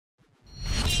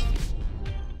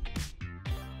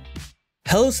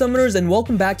Hello summoners and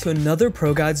welcome back to another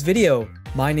ProGuides video.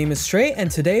 My name is Stray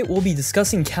and today we'll be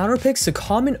discussing counter picks to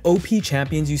common OP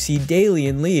champions you see daily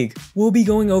in League. We'll be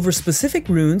going over specific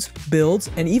runes, builds,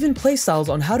 and even playstyles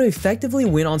on how to effectively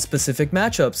win on specific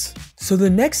matchups. So the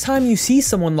next time you see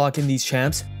someone lock in these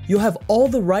champs, you'll have all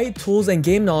the right tools and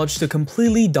game knowledge to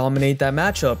completely dominate that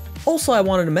matchup. Also, I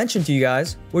wanted to mention to you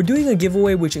guys, we're doing a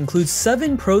giveaway which includes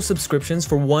 7 pro subscriptions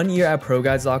for 1 year at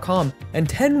ProGuides.com, and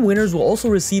 10 winners will also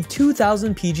receive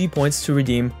 2,000 PG points to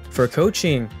redeem for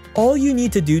coaching. All you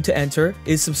need to do to enter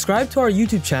is subscribe to our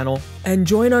YouTube channel and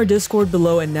join our Discord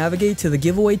below and navigate to the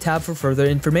giveaway tab for further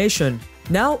information.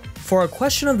 Now, for our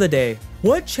question of the day,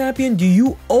 what champion do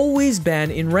you always ban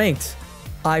in ranked?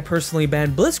 I personally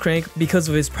ban Blitzcrank because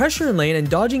of his pressure in lane and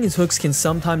dodging his hooks can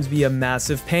sometimes be a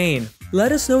massive pain.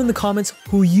 Let us know in the comments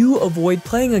who you avoid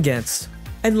playing against.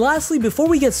 And lastly, before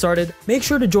we get started, make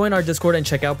sure to join our Discord and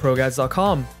check out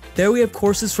ProGuides.com. There we have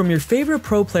courses from your favorite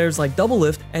pro players like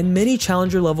Doublelift and many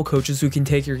challenger level coaches who can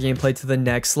take your gameplay to the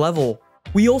next level.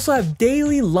 We also have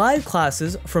daily live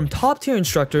classes from top tier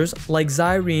instructors like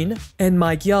Zyrene and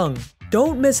Mike Young.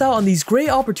 Don't miss out on these great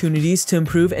opportunities to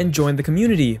improve and join the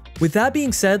community. With that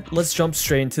being said, let's jump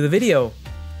straight into the video.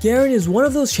 Garen is one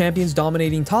of those champions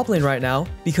dominating top lane right now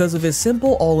because of his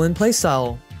simple all-in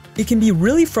playstyle. It can be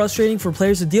really frustrating for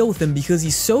players to deal with him because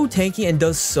he's so tanky and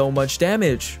does so much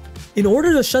damage. In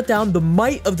order to shut down the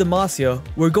might of Demacia,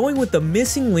 we're going with the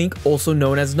missing link, also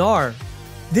known as Gnar.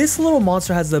 This little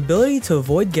monster has the ability to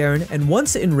avoid Garen and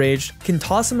once enraged, can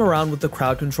toss him around with the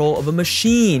crowd control of a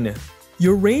machine.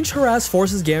 Your range harass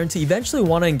forces Garen to eventually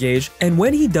want to engage, and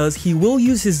when he does, he will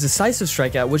use his decisive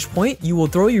strike, at which point you will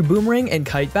throw your boomerang and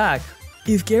kite back.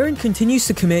 If Garen continues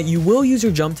to commit, you will use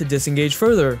your jump to disengage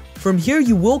further. From here,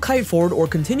 you will kite forward or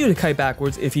continue to kite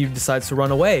backwards if he decides to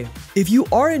run away. If you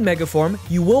are in Mega form,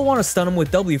 you will want to stun him with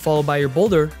W followed by your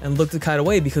boulder and look to kite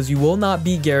away because you will not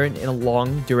beat Garen in a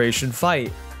long duration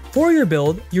fight. For your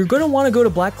build, you're going to want to go to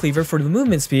Black Cleaver for the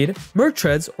movement speed, Merc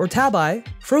Treads or Tab Eye,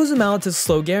 Frozen Mallet to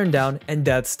slow Garen down, and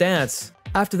Death's Dance.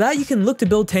 After that, you can look to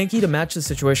build tanky to match the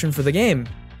situation for the game.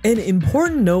 An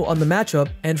important note on the matchup,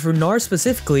 and for Gnar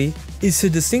specifically, is to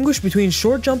distinguish between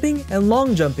short jumping and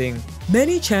long jumping.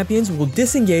 Many champions will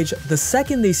disengage the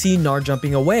second they see Gnar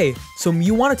jumping away, so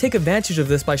you want to take advantage of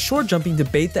this by short jumping to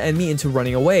bait the enemy into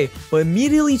running away, but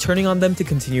immediately turning on them to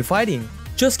continue fighting.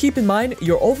 Just keep in mind,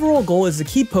 your overall goal is to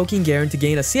keep poking Garen to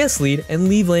gain a CS lead and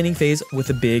leave laning phase with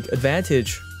a big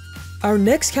advantage. Our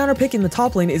next counter pick in the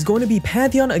top lane is going to be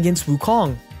Pantheon against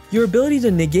Wukong. Your ability to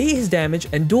negate his damage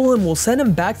and duel him will send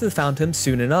him back to the fountain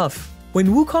soon enough. When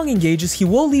Wukong engages, he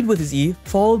will lead with his E,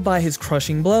 followed by his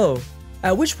crushing blow.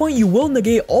 At which point you will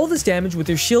negate all this damage with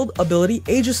your shield ability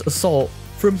Aegis Assault.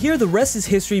 From here, the rest is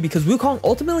history because Wukong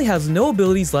ultimately has no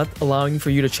abilities left, allowing for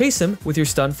you to chase him with your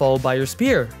stun followed by your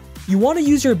spear. You want to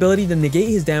use your ability to negate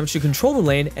his damage to control the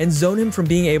lane and zone him from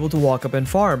being able to walk up and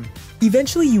farm.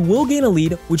 Eventually, you will gain a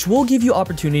lead, which will give you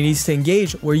opportunities to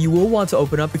engage where you will want to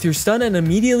open up with your stun and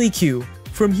immediately Q.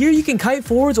 From here, you can kite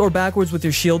forwards or backwards with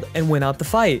your shield and win out the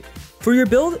fight. For your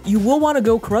build, you will want to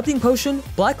go Corrupting Potion,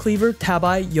 Black Cleaver, Tab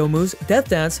Eye, Youmuu's, Death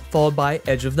Dance, followed by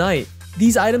Edge of Night.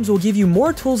 These items will give you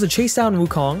more tools to chase down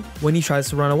Wukong when he tries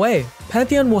to run away.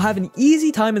 Pantheon will have an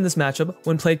easy time in this matchup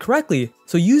when played correctly,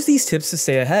 so use these tips to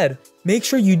stay ahead. Make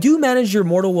sure you do manage your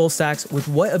Mortal Will stacks with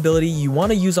what ability you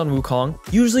want to use on Wukong,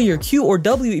 usually your Q or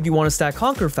W if you want to stack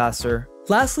Conquer faster.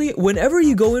 Lastly, whenever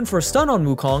you go in for a stun on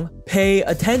Wukong, pay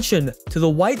attention to the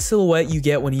white silhouette you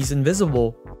get when he's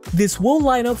invisible. This will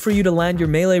line up for you to land your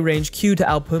melee range Q to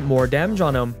output more damage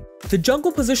on him. The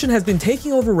jungle position has been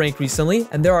taking over rank recently,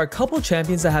 and there are a couple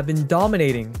champions that have been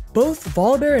dominating. Both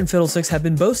Volibear and Fiddlesticks have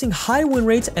been boasting high win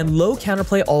rates and low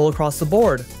counterplay all across the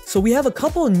board, so we have a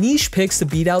couple niche picks to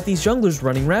beat out these junglers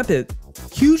running rampant.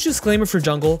 Huge disclaimer for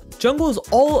jungle is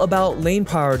all about lane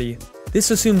priority.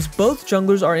 This assumes both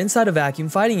junglers are inside a vacuum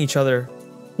fighting each other.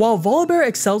 While Volibear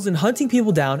excels in hunting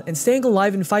people down and staying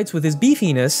alive in fights with his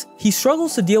beefiness, he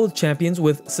struggles to deal with champions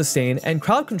with sustain and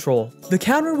crowd control. The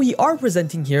counter we are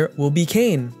presenting here will be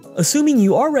Kayn. Assuming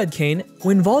you are Red Kayn,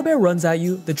 when Volibear runs at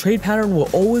you, the trade pattern will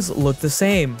always look the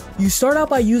same. You start out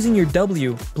by using your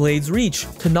W, Blade's Reach,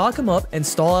 to knock him up and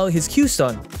stall out his Q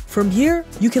stun. From here,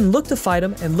 you can look to fight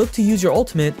him and look to use your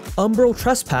ultimate, Umbral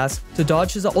Trespass, to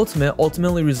dodge his ultimate,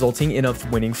 ultimately resulting in a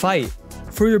winning fight.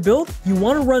 For your build, you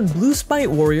want to run Blue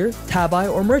Smite Warrior, Tab Eye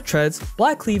or Merc Treads,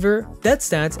 Black Cleaver, Death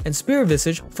Stance, and Spear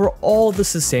Visage for all the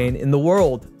sustain in the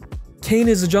world. Kayn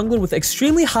is a jungler with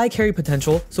extremely high carry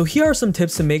potential, so here are some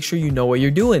tips to make sure you know what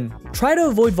you're doing. Try to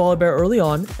avoid Volibear early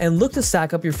on, and look to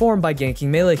stack up your form by ganking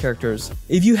melee characters.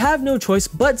 If you have no choice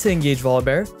but to engage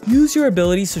Volibear, use your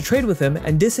abilities to trade with him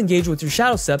and disengage with your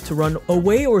Shadow Step to run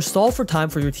away or stall for time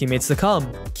for your teammates to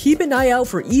come. Keep an eye out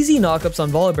for easy knockups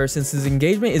on Volibear since his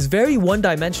engagement is very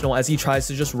one-dimensional as he tries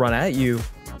to just run at you.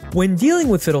 When dealing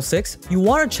with Fiddlesticks, you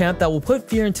want a champ that will put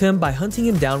fear into him by hunting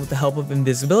him down with the help of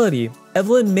invisibility.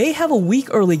 Evelynn may have a weak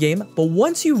early game, but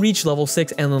once you reach level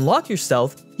 6 and unlock your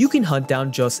stealth, you can hunt down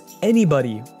just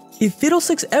anybody. If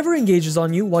Fiddlesticks ever engages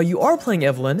on you while you are playing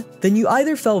Evelynn, then you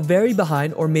either fell very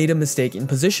behind or made a mistake in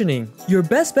positioning. Your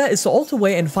best bet is to ult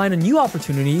away and find a new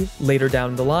opportunity later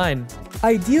down the line.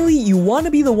 Ideally, you want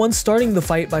to be the one starting the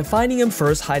fight by finding him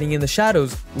first hiding in the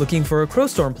shadows, looking for a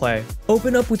Crowstorm play.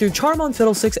 Open up with your charm on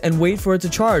Fiddlesticks and wait for it to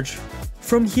charge.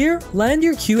 From here, land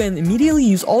your Q and immediately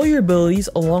use all your abilities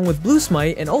along with Blue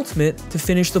Smite and Ultimate to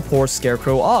finish the poor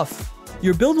Scarecrow off.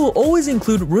 Your build will always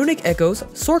include Runic Echoes,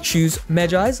 Sorc Shoes,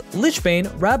 Medjais, Lichbane,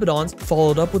 Rabadons,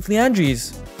 followed up with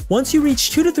Liandry's. Once you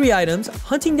reach 2 to 3 items,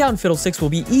 hunting down Fiddlesticks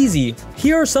will be easy.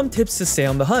 Here are some tips to stay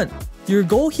on the hunt. Your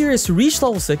goal here is to reach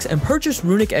level 6 and purchase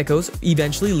Runic Echoes,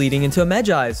 eventually leading into a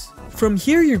Medjais. From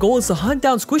here, your goal is to hunt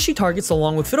down squishy targets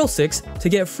along with Fiddlesticks to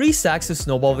get free stacks to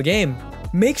snowball the game.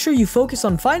 Make sure you focus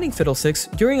on finding Fiddlesticks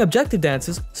during objective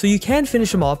dances so you can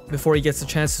finish him off before he gets a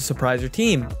chance to surprise your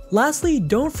team. Lastly,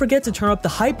 don't forget to turn up the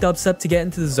hype dubstep to get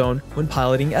into the zone when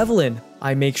piloting Evelynn.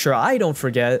 I make sure I don't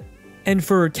forget. And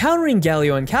for countering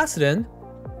Galio and Kassadin,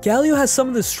 Galio has some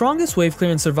of the strongest wave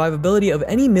clear and survivability of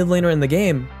any mid laner in the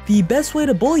game. The best way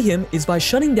to bully him is by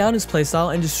shutting down his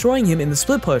playstyle and destroying him in the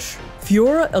split push.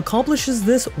 Fiora accomplishes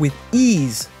this with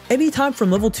ease. Anytime from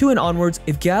level 2 and onwards,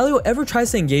 if Galio ever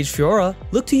tries to engage Fiora,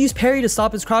 look to use parry to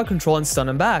stop his crowd control and stun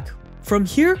him back. From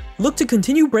here, look to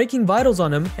continue breaking vitals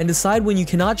on him and decide when you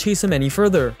cannot chase him any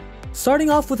further. Starting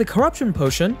off with a Corruption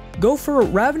Potion, go for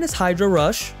Ravenous Hydra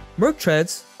Rush, Merc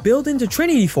Treads, build into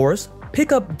Trinity Force,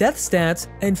 pick up Death Stance,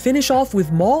 and finish off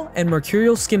with Maul and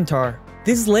Mercurial Skimtar.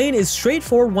 This lane is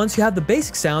straightforward once you have the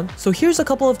basics down, so here's a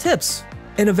couple of tips.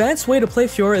 An advanced way to play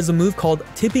Fiora is a move called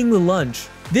Tipping the Lunge.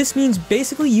 This means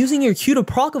basically using your Q to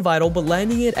proc a vital but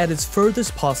landing it at its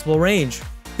furthest possible range.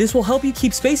 This will help you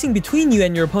keep spacing between you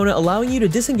and your opponent, allowing you to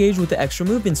disengage with the extra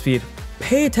movement speed.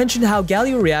 Pay attention to how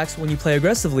Galio reacts when you play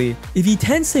aggressively. If he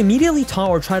tends to immediately taunt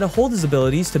or try to hold his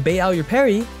abilities to bait out your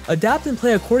parry, adapt and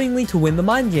play accordingly to win the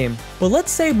mind game. But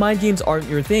let's say mind games aren't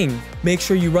your thing. Make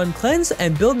sure you run Cleanse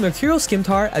and build Mercurial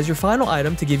Skimtar as your final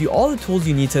item to give you all the tools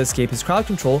you need to escape his crowd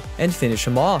control and finish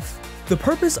him off. The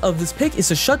purpose of this pick is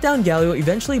to shut down Galio,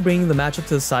 eventually bringing the matchup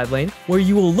to the side lane, where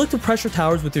you will look to pressure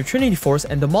towers with your Trinity Force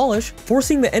and demolish,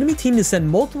 forcing the enemy team to send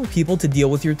multiple people to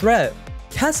deal with your threat.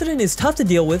 Kassadin is tough to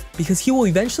deal with because he will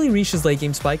eventually reach his late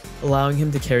game spike, allowing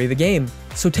him to carry the game.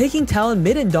 So taking Talon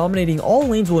mid and dominating all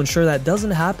lanes will ensure that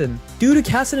doesn't happen. Due to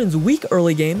Kassadin's weak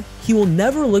early game, he will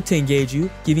never look to engage you,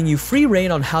 giving you free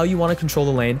reign on how you want to control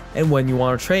the lane and when you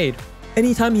want to trade.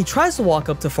 Anytime he tries to walk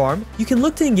up to farm, you can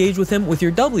look to engage with him with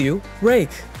your W, Rake,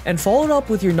 and follow it up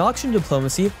with your Noxian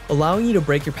Diplomacy, allowing you to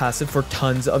break your passive for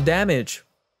tons of damage.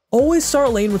 Always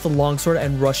start lane with a longsword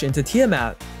and rush into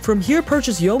Tiamat. From here,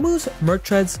 purchase Youmuu's, Merc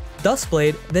Treads,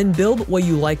 Duskblade, then build what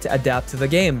you like to adapt to the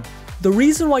game. The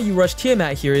reason why you rush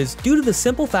Tiamat here is due to the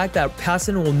simple fact that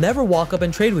Kassadin will never walk up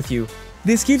and trade with you.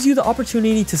 This gives you the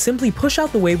opportunity to simply push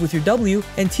out the wave with your W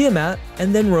and Tiamat,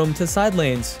 and then roam to side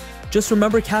lanes. Just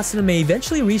remember, Kassadin may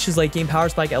eventually reach his late game power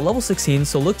spike at level 16,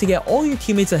 so look to get all your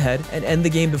teammates ahead and end the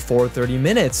game before 30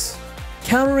 minutes.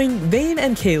 Countering Vayne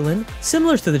and Caitlyn,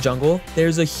 similar to the jungle,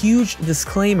 there's a huge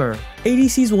disclaimer.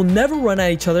 ADCs will never run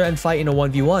at each other and fight in a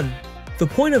 1v1. The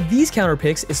point of these counter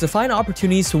picks is to find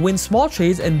opportunities to win small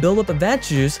trades and build up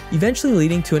advantages, eventually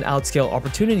leading to an outscale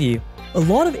opportunity. A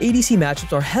lot of ADC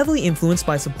matchups are heavily influenced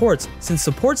by supports, since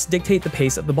supports dictate the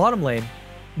pace of the bottom lane.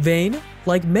 Vayne,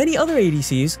 like many other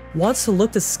ADCs, wants to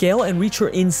look to scale and reach her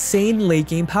insane late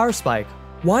game power spike.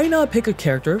 Why not pick a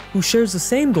character who shares the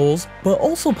same goals but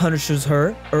also punishes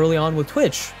her early on with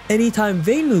Twitch? Anytime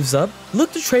Vayne moves up,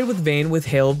 look to trade with Vayne with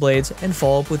Hail of Blades and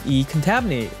follow up with E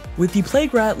Contaminate. With the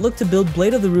Plague Rat, look to build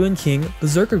Blade of the Ruined King,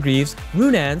 Berserker Greaves,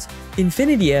 Runeans,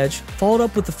 Infinity Edge, followed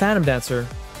up with the Phantom Dancer.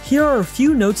 Here are a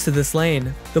few notes to this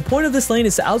lane. The point of this lane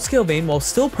is to outscale Vayne while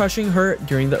still pressuring her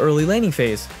during the early laning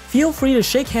phase. Feel free to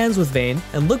shake hands with Vayne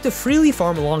and look to freely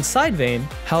farm alongside Vayne.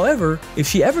 However, if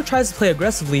she ever tries to play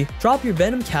aggressively, drop your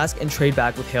Venom Cask and trade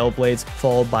back with Hail Blades,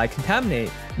 followed by Contaminate.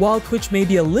 While Twitch may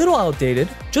be a little outdated,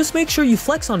 just make sure you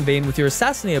flex on Vayne with your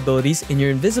Assassinate abilities in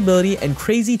your invisibility and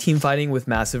crazy teamfighting with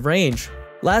massive range.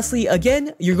 Lastly,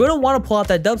 again, you're going to want to pull out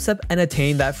that dubstep and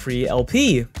attain that free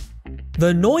LP. The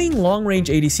annoying long-range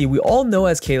ADC we all know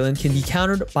as Caitlyn can be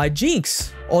countered by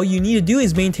Jinx. All you need to do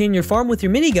is maintain your farm with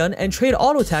your minigun and trade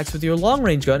auto attacks with your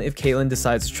long-range gun if Caitlyn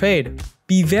decides to trade.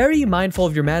 Be very mindful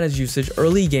of your mana's usage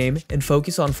early game and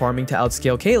focus on farming to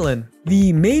outscale Caitlyn.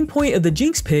 The main point of the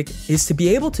Jinx pick is to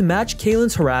be able to match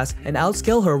Caitlyn's harass and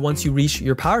outscale her once you reach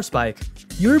your power spike.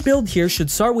 Your build here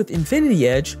should start with Infinity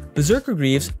Edge, Berserker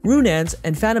Greaves, Runaan's,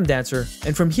 and Phantom Dancer,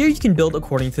 and from here you can build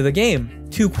according to the game.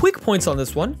 2 quick points on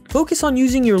this one: focus on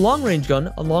using your long range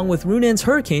gun along with Runaan's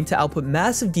Hurricane to output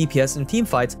massive DPS in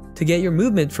teamfights to get your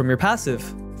movement from your passive.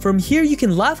 From here you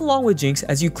can laugh along with Jinx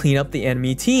as you clean up the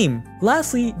enemy team.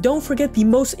 Lastly, don't forget the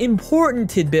most important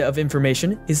tidbit of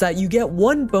information is that you get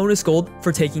 1 bonus gold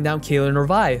for taking down Caitlyn or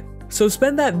Vi. So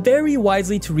spend that very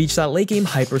wisely to reach that late game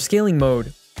hyper scaling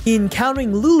mode. In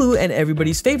countering Lulu and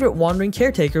everybody's favorite wandering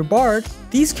caretaker Bard,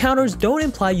 these counters don't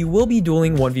imply you will be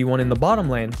dueling 1v1 in the bottom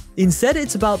lane. Instead,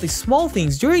 it's about the small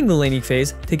things during the laning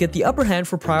phase to get the upper hand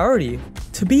for priority.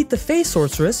 To beat the Phase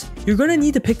Sorceress, you're going to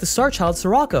need to pick the Star Child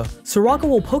Soraka. Soraka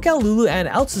will poke out Lulu and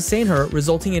out-sustain her,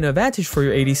 resulting in an advantage for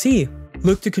your ADC.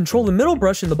 Look to control the middle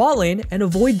brush in the bot lane and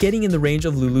avoid getting in the range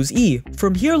of Lulu's E.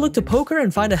 From here, look to poke her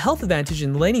and find a health advantage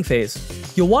in the laning phase.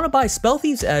 You'll want to buy Spell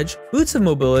Thief's Edge, Boots of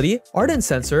Mobility, Ardent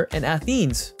Sensor, and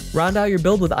Athene's. Round out your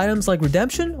build with items like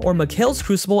Redemption or Mikhail's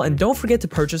Crucible, and don't forget to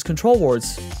purchase Control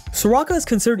Wards. Soraka is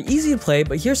considered easy to play,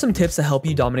 but here's some tips to help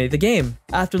you dominate the game.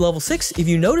 After level 6, if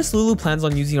you notice Lulu plans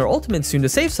on using her ultimate soon to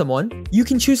save someone, you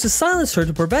can choose to silence her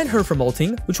to prevent her from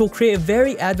ulting, which will create a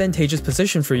very advantageous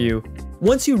position for you.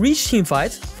 Once you reach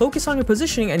teamfights, focus on your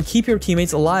positioning and keep your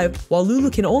teammates alive, while Lulu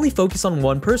can only focus on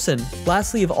one person.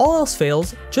 Lastly, if all else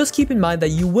fails, just keep in mind that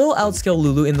you will outscale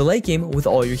Lulu in the late game with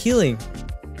all your healing.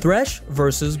 Thresh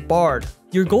versus Bard.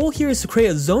 Your goal here is to create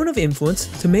a zone of influence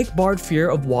to make Bard fear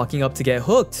of walking up to get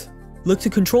hooked. Look to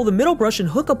control the middle brush and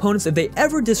hook opponents if they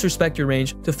ever disrespect your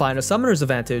range to find a summoner's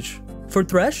advantage. For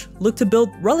Thresh, look to build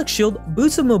Relic Shield,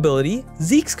 Boots of Mobility,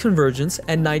 Zeke's Convergence,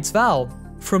 and Knight's Vow.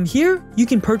 From here, you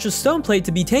can purchase Stone Plate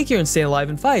to be tankier and stay alive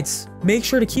in fights. Make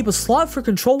sure to keep a slot for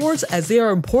Control Wards as they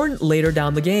are important later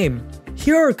down the game.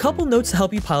 Here are a couple notes to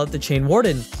help you pilot the Chain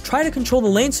Warden. Try to control the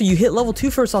lane so you hit level 2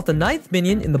 first off the 9th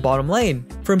minion in the bottom lane.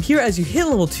 From here, as you hit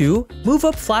level 2, move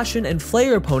up, flash in, and flay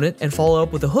your opponent and follow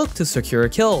up with a hook to secure a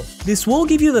kill. This will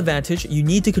give you the advantage you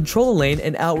need to control the lane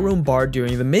and outroam Bard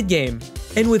during the mid game.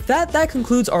 And with that, that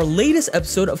concludes our latest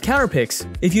episode of Counter Picks.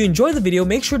 If you enjoyed the video,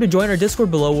 make sure to join our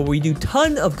Discord below where we do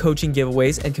ton of coaching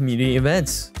giveaways and community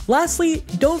events. Lastly,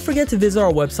 don't forget to visit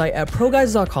our website at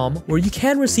ProGuides.com where you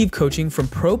can receive coaching from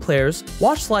pro players,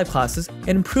 watch live classes, and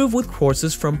improve with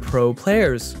courses from pro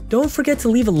players. Don't forget to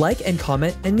leave a like and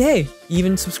comment, and hey,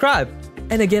 even subscribe.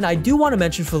 And again, I do want to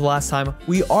mention for the last time,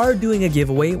 we are doing a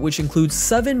giveaway which includes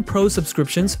 7 pro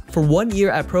subscriptions for 1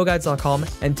 year at ProGuides.com,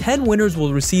 and 10 winners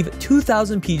will receive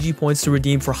 2,000 PG points to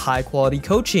redeem for high quality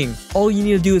coaching. All you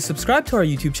need to do is subscribe to our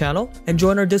YouTube channel and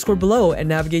join our Discord below and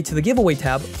navigate to the giveaway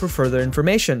tab for further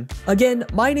information. Again,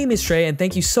 my name is Trey and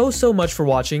thank you so much for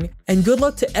watching, and good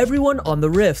luck to everyone on the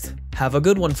Rift. Have a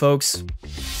good one, folks.